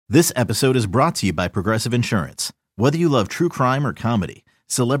This episode is brought to you by Progressive Insurance. Whether you love true crime or comedy,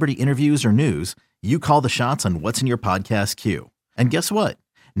 celebrity interviews or news, you call the shots on what's in your podcast queue. And guess what?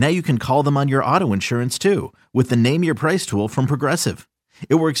 Now you can call them on your auto insurance too with the Name Your Price tool from Progressive.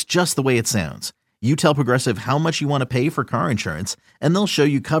 It works just the way it sounds. You tell Progressive how much you want to pay for car insurance, and they'll show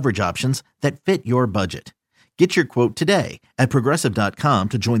you coverage options that fit your budget. Get your quote today at Progressive.com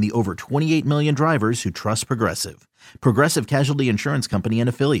to join the over 28 million drivers who trust Progressive. Progressive Casualty Insurance Company and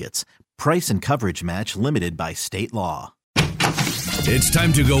Affiliates. Price and coverage match limited by state law. It's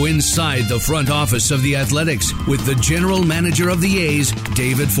time to go inside the front office of the Athletics with the general manager of the A's,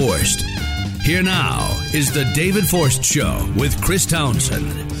 David Forst. Here now is the David Forst Show with Chris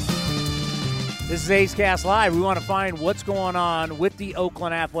Townsend. This is A's Cast Live. We want to find what's going on with the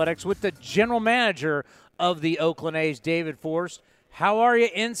Oakland Athletics with the general manager of the Oakland A's, David Forst. How are you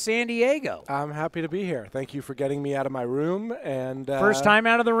in San Diego? I'm happy to be here. Thank you for getting me out of my room. And first time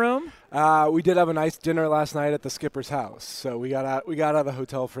out of the room? We did have a nice dinner last night at the skipper's house, so we got out of the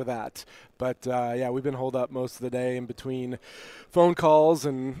hotel for that. But yeah, we've been holed up most of the day in between phone calls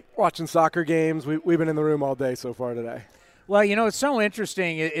and watching soccer games. We've been in the room all day so far today. Well, you know, it's so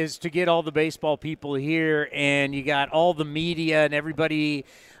interesting is to get all the baseball people here, and you got all the media and everybody,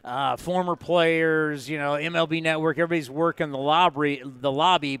 former players, you know, MLB Network, everybody's working the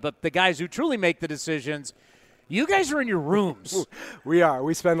lobby, but the guys who truly make the decisions, you guys are in your rooms. We are.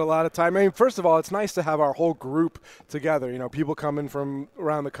 We spend a lot of time. I mean, first of all, it's nice to have our whole group together. You know, people coming from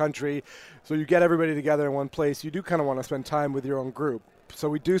around the country, so you get everybody together in one place. You do kind of want to spend time with your own group. So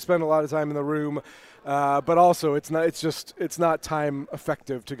we do spend a lot of time in the room, but also it's not time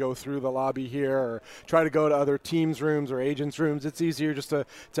effective to go through the lobby here or try to go to other teams' rooms or agents' rooms. It's easier just to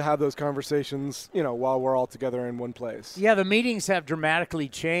have those conversations, you know, while we're all together in one place. Yeah, the meetings have dramatically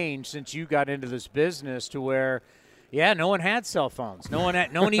changed since you got into this business to where, yeah, no one had cell phones. No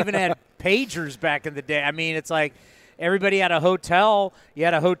one even had pagers back in the day. I mean, it's like everybody had a hotel. You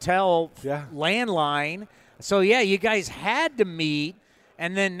had a hotel landline. So, yeah, you guys had to meet.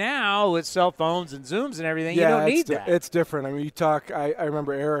 And then now with cell phones and Zooms and everything, you don't need that. It's different. I mean, you talk. I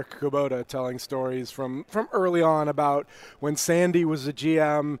remember Eric Kubota telling stories from early on about when Sandy was a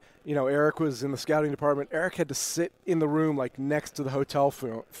GM. You know, Eric was in the scouting department. Eric had to sit in the room like next to the hotel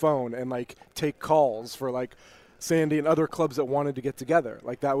phone and like take calls for like Sandy and other clubs that wanted to get together.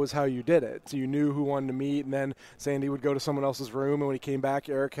 Like that was how you did it. So you knew who wanted to meet, and then Sandy would go to someone else's room, and when he came back,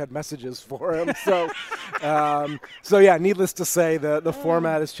 Eric had messages for him. So, so yeah, needless to say, the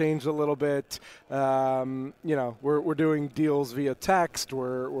format has changed a little bit. You know, we're doing deals via text.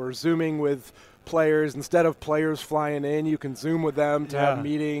 We're Zooming with players. Instead of players flying in, you can Zoom with them to have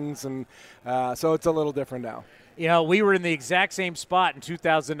meetings, and so it's a little different now. You know, we were in the exact same spot in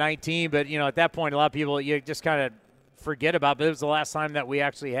 2019, but, you know, at that point, a lot of people, you just kind of forget about, but it was the last time that we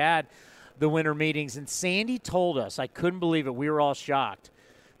actually had the winter meetings. And Sandy told us, I couldn't believe it, we were all shocked,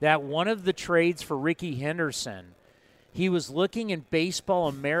 that one of the trades for Ricky Henderson, he was looking in Baseball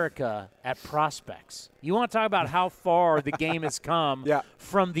America at prospects. You want to talk about how far the game has come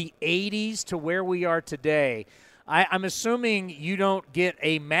from the 80s to where we are today. I'm assuming you don't get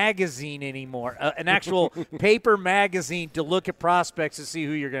a magazine anymore, an actual paper magazine to look at prospects to see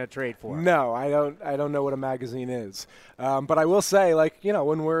who you're going to trade for. No, I don't know what a magazine is. But I will say, like, you know,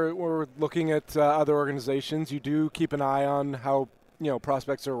 when we're looking at other organizations, you do keep an eye on how, you know,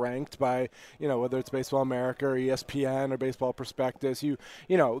 prospects are ranked by, you know, whether it's Baseball America or ESPN or Baseball Prospectus. You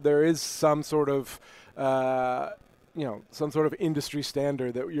know, there is some sort of some sort of industry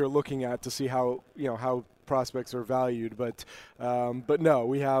standard that you're looking at to see how, you know, how prospects are valued, but no,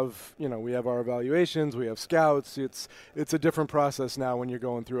 we have our evaluations, we have scouts. It's a different process now when you're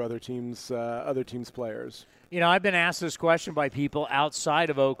going through other teams' players. You know, I've been asked this question by people outside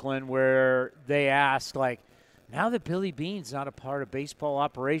of Oakland where they ask, like, now that Billy Beane's not a part of baseball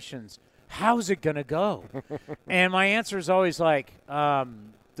operations, how's it going to go? And my answer is always like,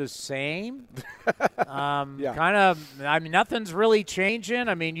 the same. Kind of, I mean, nothing's really changing.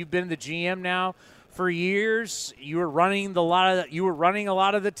 I mean, you've been the GM now for years. You were running a lot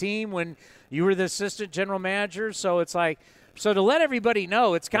of the team when you were the assistant general manager. So it's like, so to let everybody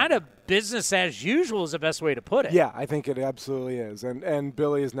know, it's kind of business as usual is the best way to put it. Yeah, I think it absolutely is. And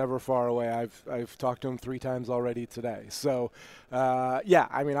Billy is never far away. I've talked to him 3 times already today. So, yeah,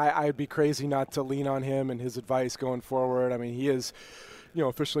 I mean, I'd be crazy not to lean on him and his advice going forward. I mean, he is, you know,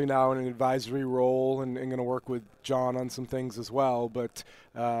 officially now in an advisory role and going to work with John on some things as well. But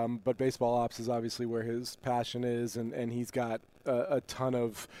baseball ops is obviously where his passion is, and he's got a ton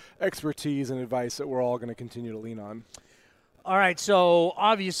of expertise and advice that we're all going to continue to lean on. All right, so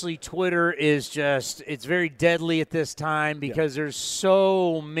obviously Twitter is it's very deadly at this time because there's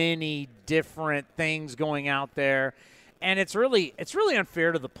so many different things going out there, and it's really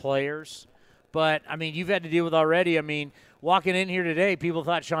unfair to the players. But, I mean, you've had to deal with already. I mean, walking in here today, people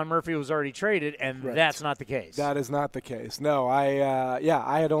thought Sean Murphy was already traded, and that's not the case. That is not the case. No, I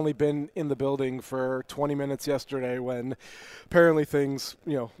had only been in the building for 20 minutes yesterday when apparently things,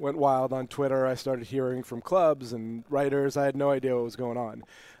 went wild on Twitter. I started hearing from clubs and writers. I had no idea what was going on.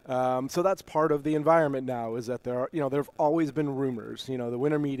 So that's part of the environment now, is that there have always been rumors. The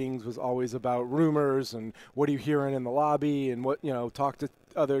winter meetings was always about rumors and what are you hearing in the lobby and what, talk to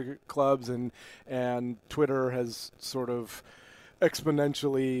other clubs, and Twitter has sort of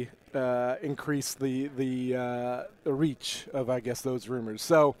exponentially increased the reach of, I guess, those rumors.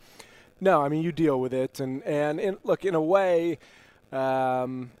 So, no, I mean, you deal with it, and look, in a way,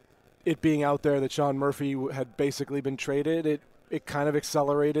 it being out there that Sean Murphy had basically been traded, it kind of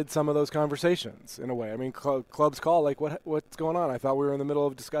accelerated some of those conversations in a way. I mean, clubs call like, what's going on? I thought we were in the middle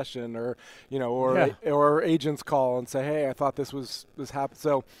of a discussion, or agents call and say, hey, I thought this happened.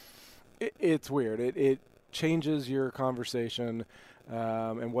 So it's weird. It changes your conversation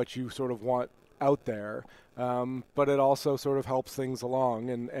and what you sort of want out there. But it also sort of helps things along,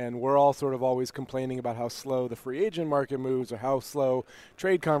 and we're all sort of always complaining about how slow the free agent market moves or how slow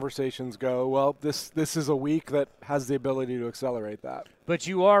trade conversations go. Well, this is a week that has the ability to accelerate that. But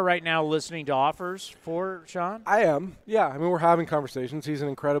you are right now listening to offers for Sean? I am, yeah. I mean, we're having conversations. He's an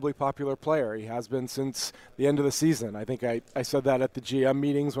incredibly popular player. He has been since the end of the season. I think I said that at the GM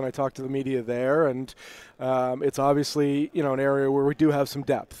meetings when I talked to the media there, and it's obviously, an area where we do have some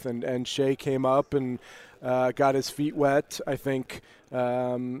depth, and Shea came up and got his feet wet. I think,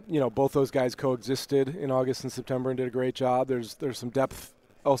 both those guys coexisted in August and September and did a great job. There's some depth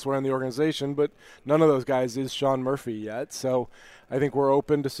elsewhere in the organization, but none of those guys is Sean Murphy yet. So I think we're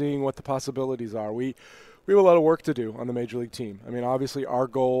open to seeing what the possibilities are. We have a lot of work to do on the Major League team. I mean, obviously our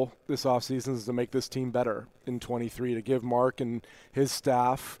goal this offseason is to make this team better in 23, to give Mark and his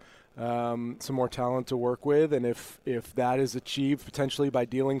staff some more talent to work with, and if that is achieved potentially by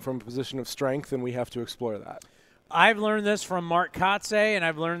dealing from a position of strength, then we have to explore that. I've learned this from Mark Kotze, and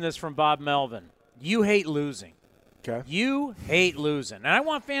I've learned this from Bob Melvin. You hate losing. Okay. You hate losing. And I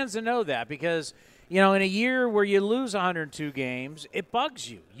want fans to know that because, in a year where you lose 102 games, it bugs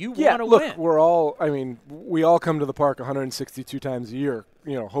you. You want to win. We all come to the park 162 times a year,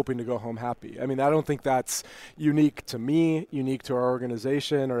 hoping to go home happy. I mean, I don't think that's unique to me, unique to our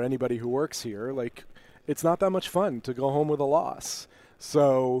organization or anybody who works here. Like, it's not that much fun to go home with a loss.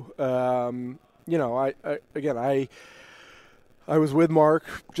 So, I was with Mark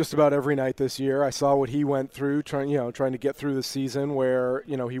just about every night this year. I saw what he went through trying to get through the season where,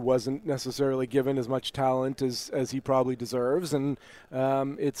 he wasn't necessarily given as much talent as he probably deserves. And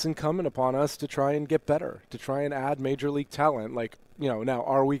it's incumbent upon us to try and get better, to try and add major league talent. Like, now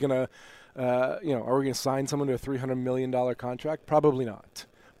are we going to sign someone to a $300 million contract? Probably not.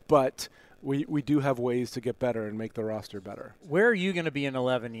 But we do have ways to get better and make the roster better. Where are you going to be in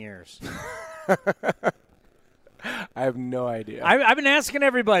 11 years? I have no idea. I've been asking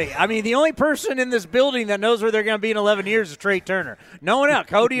everybody. I mean, the only person in this building that knows where they're going to be in 11 years is Trey Turner. No one else.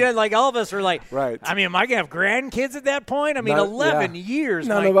 Cody, like all of us, are like, right. I mean, am I going to have grandkids at that point? I mean, 11 years.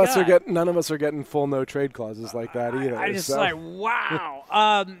 None of us are getting full no trade clauses like that either. I just like,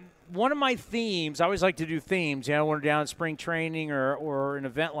 wow. One of my themes, I always like to do themes, when we're down at spring training or an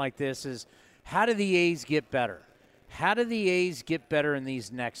event like this, is how do the A's get better? How do the A's get better in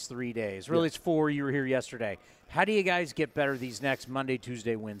these next 3 days? Really, It's 4. You were here yesterday. How do you guys get better these next Monday,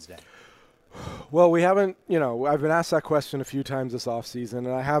 Tuesday, Wednesday? Well, we haven't, I've been asked that question a few times this offseason,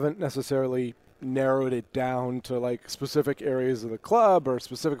 and I haven't necessarily narrowed it down to, like, specific areas of the club or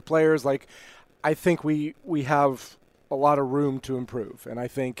specific players. Like, I think we have a lot of room to improve. And I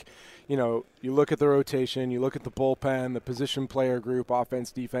think, you look at the rotation, you look at the bullpen, the position player group,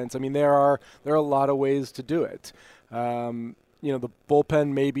 offense, defense. I mean, there are a lot of ways to do it. The bullpen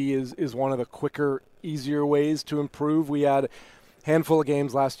maybe is one of the quicker, easier ways to improve. We had a handful of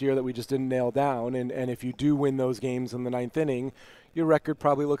games last year that we just didn't nail down, and if you do win those games in the ninth inning, your record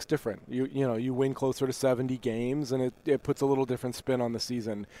probably looks different. You win closer to 70 games, and it puts a little different spin on the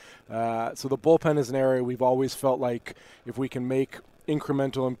season. So the bullpen is an area we've always felt like if we can make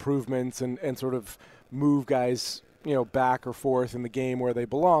incremental improvements and sort of move guys back or forth in the game where they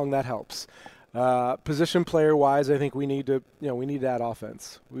belong, that helps. Position player wise, I think we need to add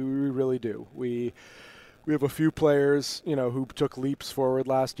offense. We really do. We have a few players, who took leaps forward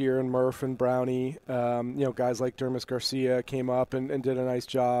last year, and Murph and Brownie. Guys like Dermis Garcia came up and did a nice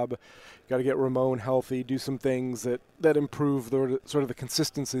job. Got to get Ramon healthy, do some things that improve sort of the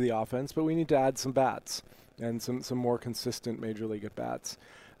consistency of the offense, but we need to add some bats and some more consistent Major League at bats.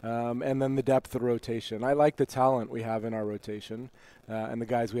 And then the depth of rotation. I like the talent we have in our rotation and the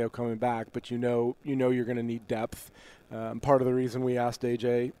guys we have coming back, but you're going to need depth. Part of the reason we asked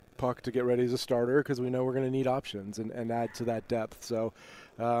AJ Puck to get ready as a starter because we know we're going to need options and add to that depth. So,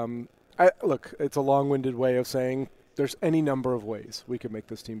 look, it's a long-winded way of saying there's any number of ways we could make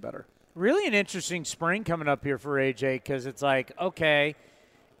this team better. Really an interesting spring coming up here for AJ because it's like, okay,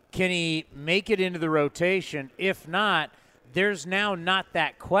 can he make it into the rotation? If not, there's now not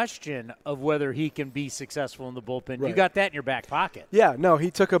that question of whether he can be successful in the bullpen. Right. You got that in your back pocket. Yeah, no, he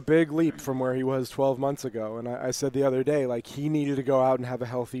took a big leap from where he was 12 months ago. And I said the other day, he needed to go out and have a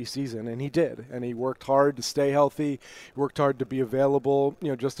healthy season, and he did. And he worked hard to stay healthy, worked hard to be available,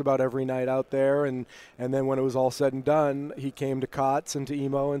 just about every night out there. And then when it was all said and done, he came to Kotz and to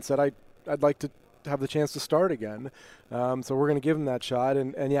Emo and said, I'd like to have the chance to start again. So we're going to give him that shot.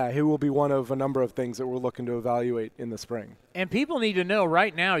 And yeah, he will be one of a number of things that we're looking to evaluate in the spring. And people need to know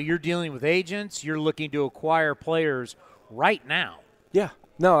right now you're dealing with agents. You're looking to acquire players right now. Yeah.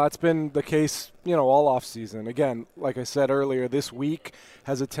 No, that's been the case, all off season. Again, like I said earlier, this week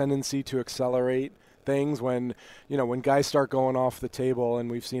has a tendency to accelerate things when guys start going off the table, and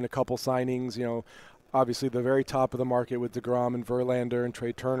we've seen a couple signings, obviously the very top of the market with DeGrom and Verlander and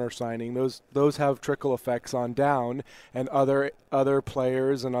Trey Turner signing. Those have trickle effects on down, and other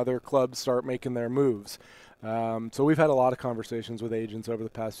players and other clubs start making their moves. So we've had a lot of conversations with agents over the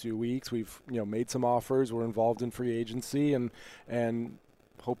past few weeks. We've made some offers. We're involved in free agency and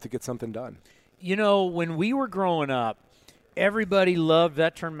hope to get something done. When we were growing up, everybody loved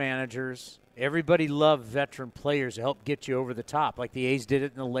veteran managers. Everybody loved veteran players to help get you over the top, like the A's did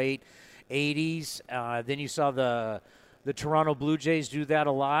it in the late 80s. Then you saw the Toronto Blue Jays do that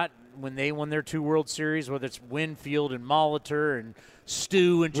a lot when they won their 2 World Series, whether it's Winfield and Molitor and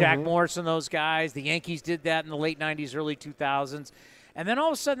Stu and Jack Morris and those guys. The Yankees did that in the late 90s, early 2000s. And then all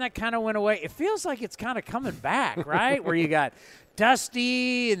of a sudden that kind of went away. It feels like it's kind of coming back, right? Where you got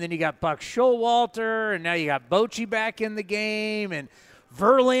Dusty, and then you got Buck Showalter, and now you got Bochy back in the game, and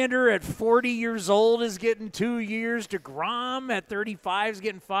Verlander at 40 years old is getting 2 years. DeGrom at 35 is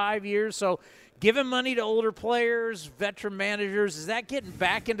getting 5 years. So giving money to older players, veteran managers, is that getting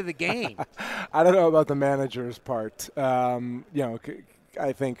back into the game? I don't know about the managers part.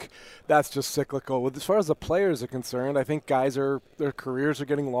 I think that's just cyclical. As far as the players are concerned, I think their careers are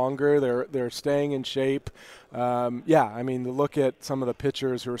getting longer. They're staying in shape. Look at some of the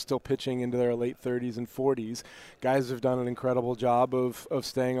pitchers who are still pitching into their late 30s and 40s. Guys have done an incredible job of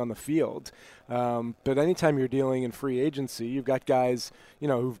staying on the field. But anytime you're dealing in free agency, you've got guys,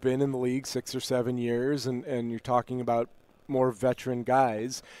 who've been in the league 6 or 7 years, and you're talking about more veteran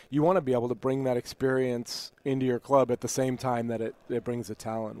guys. You want to be able to bring that experience into your club at the same time that it brings the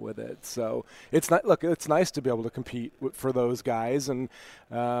talent with it. So it's nice to be able to compete for those guys, and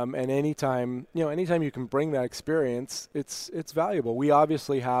anytime you can bring that experience, it's valuable. We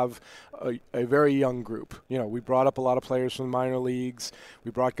obviously have a very young group. We brought up a lot of players from the minor leagues.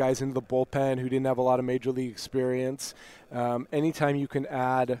 We brought guys into the bullpen who didn't have a lot of major league experience. Anytime you can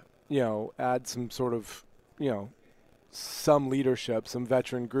add some sort of, some leadership, some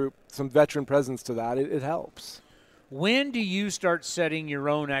veteran presence to that, it helps. When do you start setting your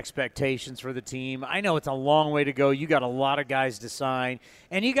own expectations for the team? I know it's a long way to go. You got a lot of guys to sign,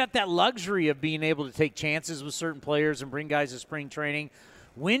 and you got that luxury of being able to take chances with certain players and bring guys to spring training.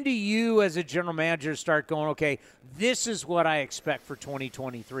 When do you, as a general manager, start going, okay, this is what I expect for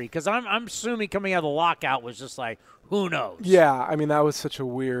 2023? Because I'm assuming coming out of the lockout was just like, who knows? Yeah, that was such a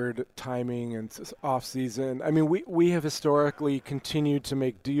weird timing and off-season. We have historically continued to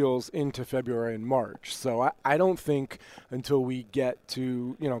make deals into February and March. So I don't think until we get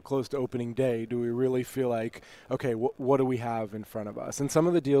to, close to opening day do we really feel like, okay, what do we have in front of us? And some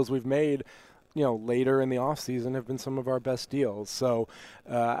of the deals we've made later in the off season have been some of our best deals. So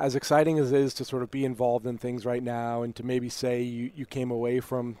as exciting as it is to sort of be involved in things right now and to maybe say you came away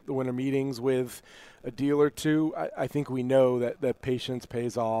from the winter meetings with a deal or two, I think we know that patience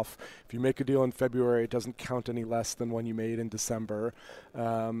pays off. If you make a deal in February, it doesn't count any less than one you made in December.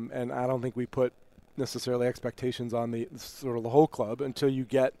 And I don't think we put necessarily expectations on the sort of the whole club until you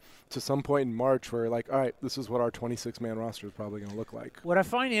get to some point in March where like, all right, this is what our 26-man roster is probably going to look like. What I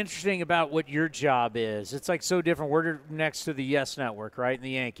find interesting about what your job is, it's like so different. We're next to the Yes Network, right, and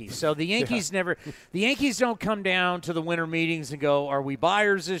the Yankees. So the Yankees the Yankees don't come down to the winter meetings and go, are we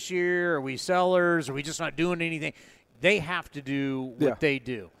buyers this year? Are we sellers? Are we just not doing anything? They have to do what they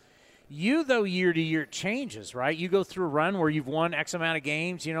do. You, though, year to year changes, right? You go through a run where you've won X amount of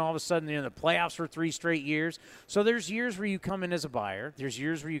games. All of a sudden you're in the playoffs for 3 straight years. So there's years where you come in as a buyer. There's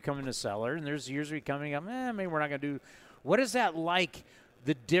years where you come in as a seller. And there's years where you come in and go, maybe we're not going to do. What is that like,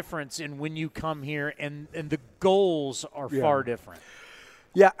 the difference in when you come here and the goals are far different?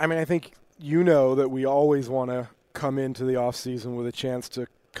 Yeah, I mean, I think that we always want to come into the offseason with a chance to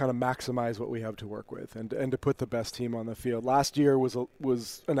kind of maximize what we have to work with and to put the best team on the field. Last year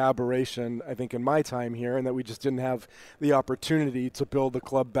was an aberration, I think, in my time here, and that we just didn't have the opportunity to build the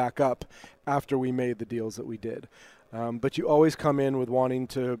club back up after we made the deals that we did. But you always come in with wanting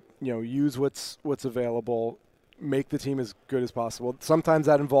to, use what's available, make the team as good as possible. Sometimes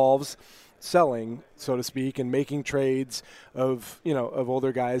that involves selling, so to speak, and making trades of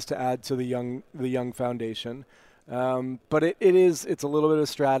older guys to add to the young foundation. But it's a little bit of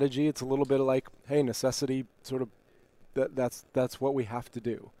strategy. It's a little bit of like, hey, necessity, sort of that's what we have to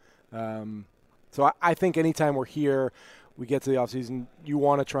do. So I think anytime we're here, we get to the offseason, you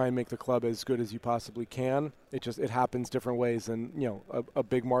want to try and make the club as good as you possibly can. It happens different ways than, a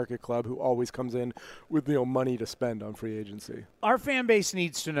big market club who always comes in with, money to spend on free agency. Our fan base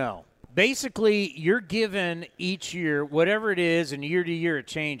needs to know. Basically, you're given each year, whatever it is, and year to year it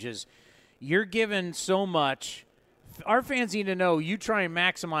changes, you're given so much. Our fans need to know you try and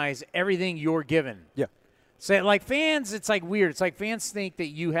maximize everything you're given. Yeah. So, like, fans, it's like weird. It's like fans think that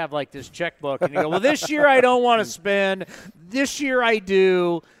you have, like, this checkbook, and you go, well, this year I don't want to spend. This year I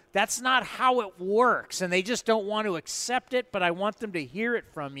do. That's not how it works, and they just don't want to accept it, but I want them to hear it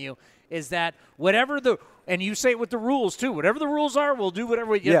from you, is that whatever the – and you say it with the rules, too. Whatever the rules are, we'll do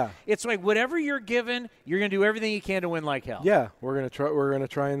whatever – It's like whatever you're given, you're going to do everything you can to win like hell. Yeah, we're going to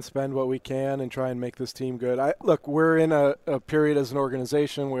try and spend what we can and try and make this team good. Look, we're in a period as an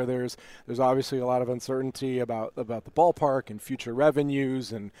organization where there's obviously a lot of uncertainty about the ballpark and future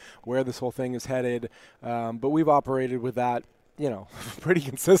revenues and where this whole thing is headed. But we've operated with that, pretty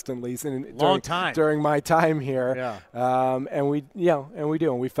consistently during my time here. Yeah. And we do,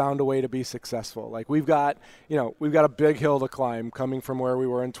 and we found a way to be successful. Like we've got a big hill to climb coming from where we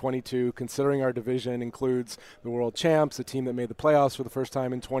were in 22, considering our division includes the world champs, a team that made the playoffs for the first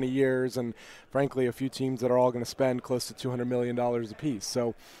time in 20 years, and frankly, a few teams that are all going to spend close to $200 million apiece.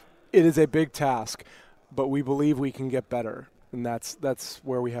 So it is a big task, but we believe we can get better. And that's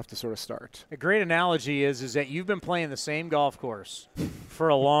where we have to sort of start. A great analogy is that you've been playing the same golf course for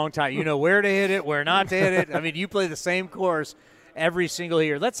a long time. You know where to hit it, where not to hit it. I mean, you play the same course every single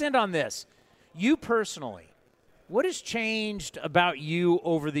year. Let's end on this. You personally, what has changed about you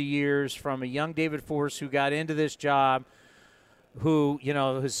over the years from a young David Forst who got into this job, who,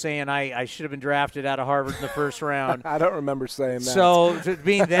 who's saying, I should have been drafted out of Harvard in the first round. I don't remember saying that. So to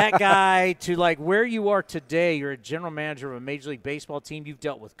being that guy to, like, where you are today, you're a general manager of a Major League Baseball team. You've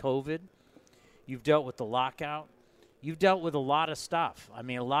dealt with COVID. You've dealt with the lockout. You've dealt with a lot of stuff. I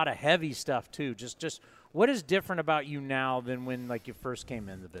mean, a lot of heavy stuff, too. Just what is different about you now than when, like, you first came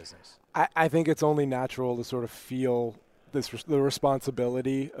in the business? I think it's only natural to sort of feel the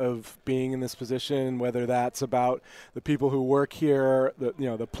responsibility of being in this position, whether that's about the people who work here,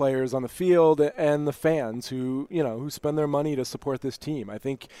 the players on the field, and the fans who spend their money to support this team. I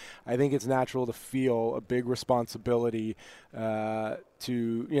think it's natural to feel a big responsibility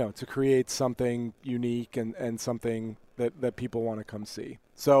to create something unique and something that people want to come see.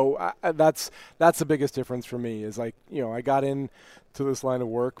 So that's the biggest difference for me. Is like I got into this line of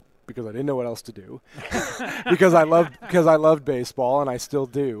work because I didn't know what else to do, because I loved baseball and I still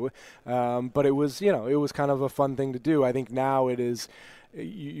do. But it was kind of a fun thing to do. I think now it is,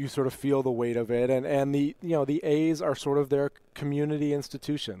 you sort of feel the weight of it, and the A's are sort of their community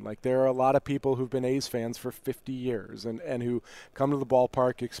institution. Like there are a lot of people who've been A's fans for 50 years and who come to the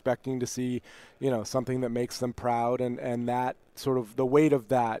ballpark expecting to see, something that makes them proud, and that sort of the weight of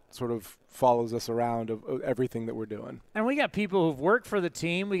that sort of follows us around of everything that we're doing. And we got people who've worked for the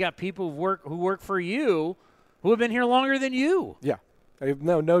team. We got people who work for you who have been here longer than you. Yeah.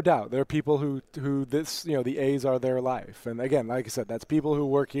 No doubt. There are people who this, the A's are their life. And again, like I said, that's people who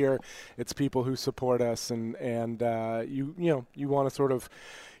work here. It's people who support us, and you want to sort of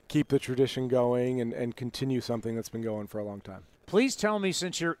keep the tradition going and continue something that's been going for a long time. Please tell me,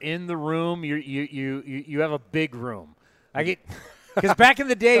 since you're in the room, you have a big room. Because back in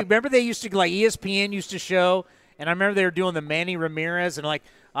the day, remember they used to, like ESPN used to show, and I remember they were doing the Manny Ramirez, and like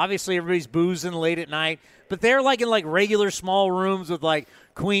obviously everybody's boozing late at night, but they're like in like regular small rooms with like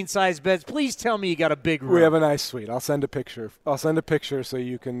queen-size beds. Please tell me you got a big room. We have a nice suite. I'll send a picture so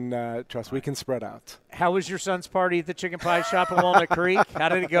you can trust. We can spread out. How was your son's party at the chicken pie shop in Walnut Creek? How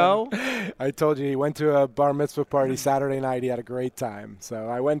did it go? I told you he went to a bar mitzvah party Saturday night. He had a great time. So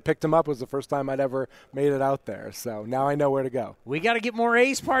I went and picked him up. It was the first time I'd ever made it out there. So now I know where to go. We got to get more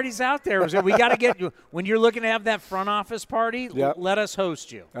A's parties out there. We got to get – when you're looking to have that front office party, let us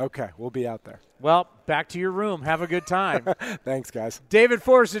host you. Okay, we'll be out there. Well, back to your room. Have a good time. Thanks, guys. David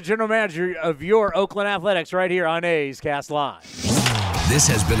Forst, the general manager of your Oakland Athletics, right here on A's Cast Live. This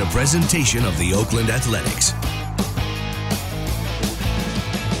has been a presentation of the Oakland Athletics.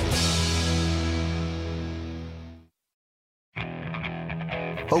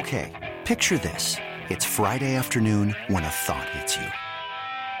 Okay, picture this. It's Friday afternoon when a thought hits you.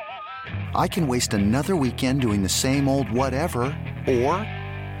 I can waste another weekend doing the same old whatever, or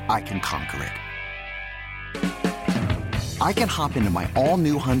I can conquer it. I can hop into my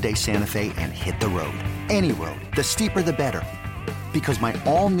all-new Hyundai Santa Fe and hit the road. Any road. The steeper, the better. Because my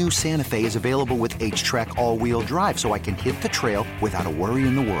all-new Santa Fe is available with H-Track all-wheel drive, so I can hit the trail without a worry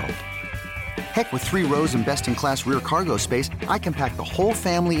in the world. Heck, with 3 rows and best-in-class rear cargo space, I can pack the whole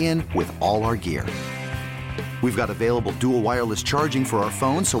family in with all our gear. We've got available dual wireless charging for our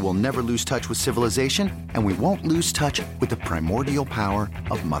phones, so we'll never lose touch with civilization, and we won't lose touch with the primordial power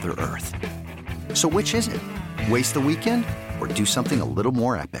of Mother Earth. So which is it? Waste the weekend or do something a little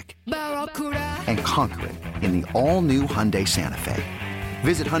more epic? And conquer it in the all-new Hyundai Santa Fe.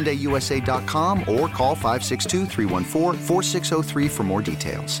 Visit HyundaiUSA.com or call 562-314-4603 for more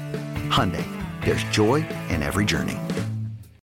details. Hyundai, there's joy in every journey.